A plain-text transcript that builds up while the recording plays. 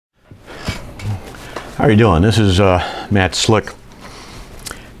How are you doing? This is Matt Slick.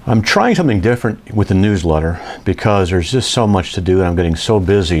 I'm trying something different with the newsletter because there's just so much to do and I'm getting so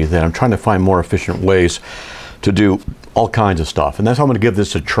busy that I'm trying to find more efficient ways to do all kinds of stuff. And that's why I'm going to give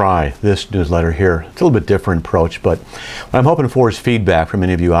this a try, this newsletter here. It's a little bit different approach, but what I'm hoping for is feedback from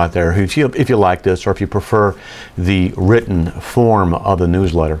any of you out there who, if you like this or if you prefer the written form of the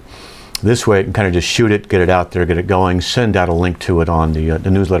newsletter. This way I can kind of just shoot it, get it out there, get it going, send out a link to it on the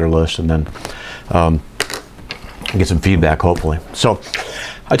newsletter list, and then get some feedback hopefully. So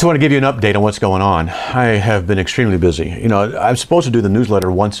I just want to give you an update on what's going on. I have been extremely busy. You know, I'm supposed to do the newsletter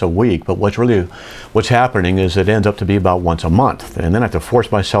once a week, but what's happening is it ends up to be about once a month. And then I have to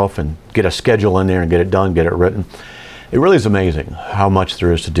force myself and get a schedule in there and get it done, get it written. It really is amazing how much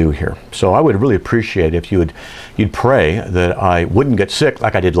there is to do here. So I would really appreciate if you'd pray that I wouldn't get sick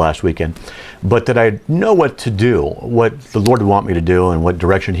like I did last weekend, but that I know what to do, what the Lord would want me to do and what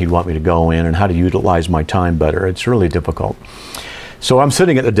direction He'd want me to go in and how to utilize my time better. It's really difficult. So I'm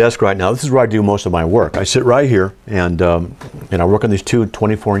sitting at the desk right now. This is where I do most of my work. I sit right here and I work on these two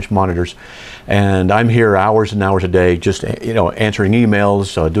 24-inch monitors, and I'm here hours and hours a day just answering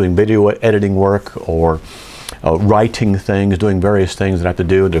emails, doing video editing work, or writing things, doing various things that I have to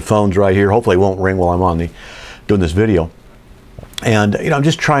do. The phone's right here. Hopefully it won't ring while I'm doing this video. And I'm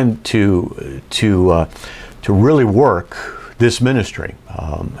just trying to really work this ministry.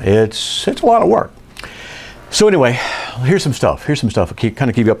 It's a lot of work. So anyway, here's some stuff. Here's some stuff. Kind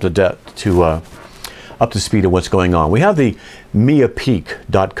of keep you up to speed of what's going on. We have the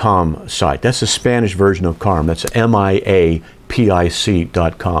May-18.com site. That's the Spanish version of CARM. That's MIAPIC.com,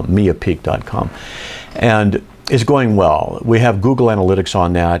 May-18.com. And it's going well. We have Google Analytics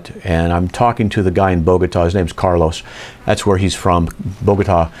on that, and I'm talking to the guy in Bogota. His name's Carlos. That's where he's from,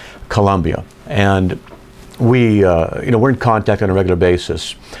 Bogota, Colombia. And we're in contact on a regular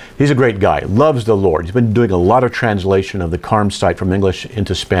basis. He's a great guy, loves the Lord. He's been doing a lot of translation of the CARM site from English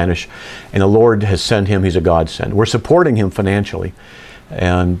into Spanish, and the Lord has sent him. He's a godsend. We're supporting him financially,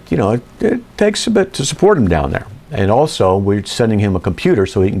 and it takes a bit to support him down there. And also, we're sending him a computer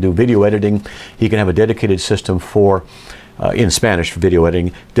so he can do video editing. He can have a dedicated system for, in Spanish for video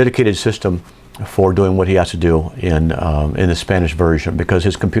editing, dedicated system for doing what he has to do in the Spanish version because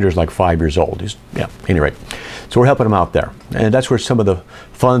his computer is like 5 years old. Anyway, so we're helping him out there. And that's where some of the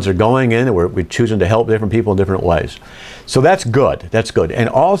funds are going in, and we're choosing to help different people in different ways. So that's good. That's good. And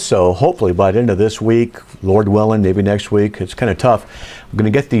also, hopefully by the end of this week, Lord willing, maybe next week, it's kind of tough, I'm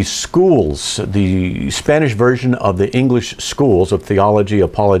going to get these schools, the Spanish version of the English schools of theology,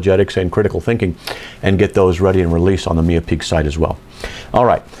 apologetics, and critical thinking, and get those ready and released on the Mia-Peak site as well. All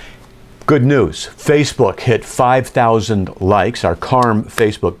right. Good news. Facebook hit 5,000 likes, our CARM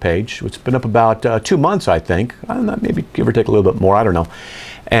Facebook page. It's been up about 2 months, I think. I don't know, maybe give or take a little bit more, I don't know.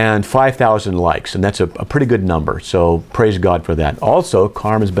 And 5,000 likes, and that's a pretty good number, so praise God for that. Also,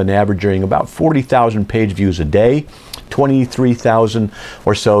 CARM has been averaging about 40,000 page views a day, 23,000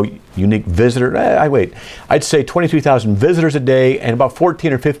 or so unique visitors. I'd say 23,000 visitors a day, and about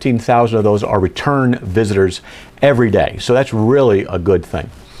 14 or 15,000 of those are return visitors every day. So that's really a good thing.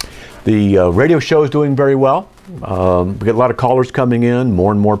 The radio show is doing very well. We get a lot of callers coming in,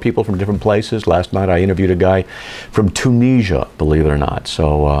 more and more people from different places. Last night I interviewed a guy from Tunisia, believe it or not.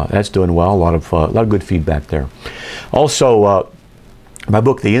 So that's doing well. A lot of good feedback there. Also, my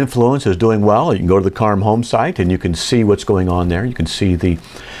book, The Influence, is doing well. You can go to the CARM home site and you can see what's going on there. You can see the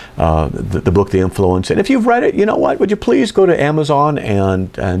book, The Influence. And if you've read it, you know what? Would you please go to Amazon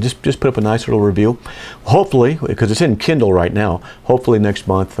and just put up a nice little review? Hopefully, because it's in Kindle right now, hopefully next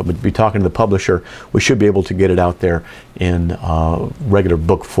month I'll be talking to the publisher. We should be able to get it out there in regular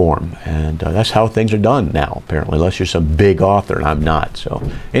book form. And that's how things are done now, apparently, unless you're some big author, and I'm not. So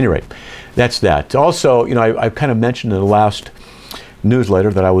anyway, that's that. Also, I've kind of mentioned in the last newsletter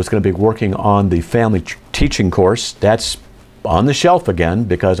that I was going to be working on the family teaching course. That's on the shelf again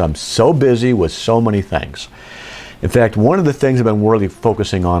because I'm so busy with so many things. In fact, one of the things I've been really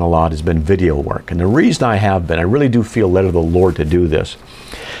focusing on a lot has been video work. And the reason I have been, I really do feel led of the Lord to do this,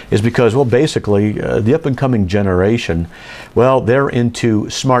 is because, well, basically, the up-and-coming generation, well, they're into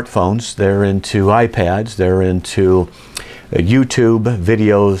smartphones, they're into iPads, they're into YouTube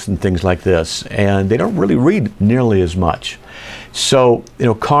videos and things like this, and they don't really read nearly as much. So,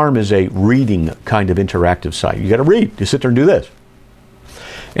 CARM is a reading kind of interactive site. You got to read. You sit there and do this.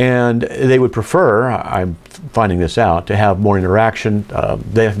 And they would prefer, I'm finding this out, to have more interaction.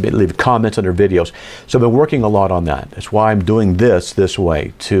 They have to leave comments on their videos. So I've been working a lot on that. That's why I'm doing this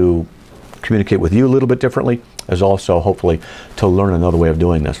way, to communicate with you a little bit differently, as also hopefully to learn another way of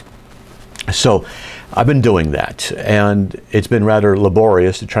doing this. So I've been doing that, and it's been rather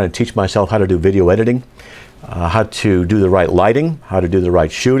laborious to try to teach myself how to do video editing, how to do the right lighting, how to do the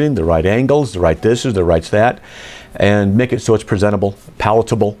right shooting, the right angles, the right this, the right that, and make it so it's presentable,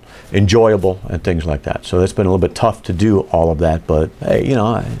 palatable, enjoyable, and things like that. So it's been a little bit tough to do all of that, but hey, you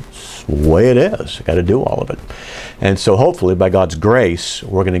know, it's the way it is. I got to do all of it. And so hopefully, by God's grace,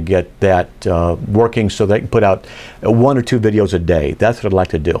 we're going to get that working so that I can put out 1 or 2 videos a day. That's what I'd like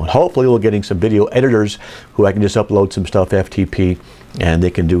to do. And hopefully, we're getting some video editors who I can just upload some stuff FTP, and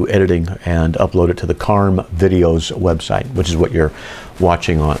they can do editing and upload it to the CARM videos website, which is what you're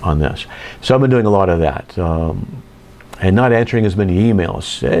watching on this. So I've been doing a lot of that. And not answering as many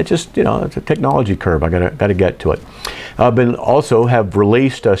emails. It's just, you know, it's a technology curve. I gotta get to it. I've been also have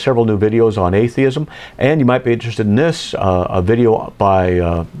released several new videos on atheism, and you might be interested in this. A video by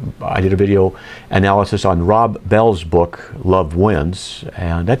I did a video analysis on Rob Bell's book Love Wins,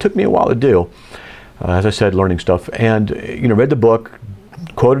 and that took me a while to do. As I said, learning stuff, and you know, read the book,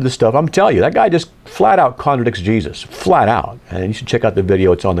 quoted the stuff. I'm telling you, that guy just flat out contradicts Jesus, flat out. And you should check out the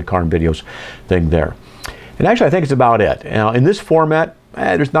video. It's on the CARM videos thing there. And actually, I think it's about it. Now, in this format,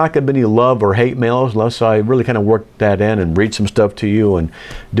 there's not going to be any love or hate mails unless I really kind of work that in and read some stuff to you and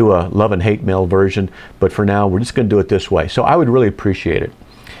do a love and hate mail version. But for now, we're just going to do it this way. So I would really appreciate it.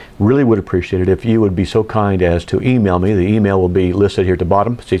 Really would appreciate it if you would be so kind as to email me. The email will be listed here at the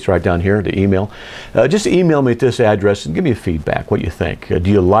bottom. See, it's right down here, the email. Just email me at this address and give me a feedback, what you think. Do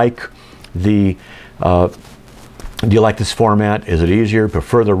you like the... do you like this format? Is it easier?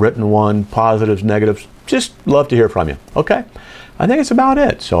 Prefer the written one? Positives, negatives? Just love to hear from you. Okay? I think it's about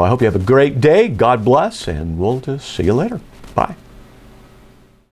it. So I hope you have a great day. God bless, and we'll just see you later. Bye.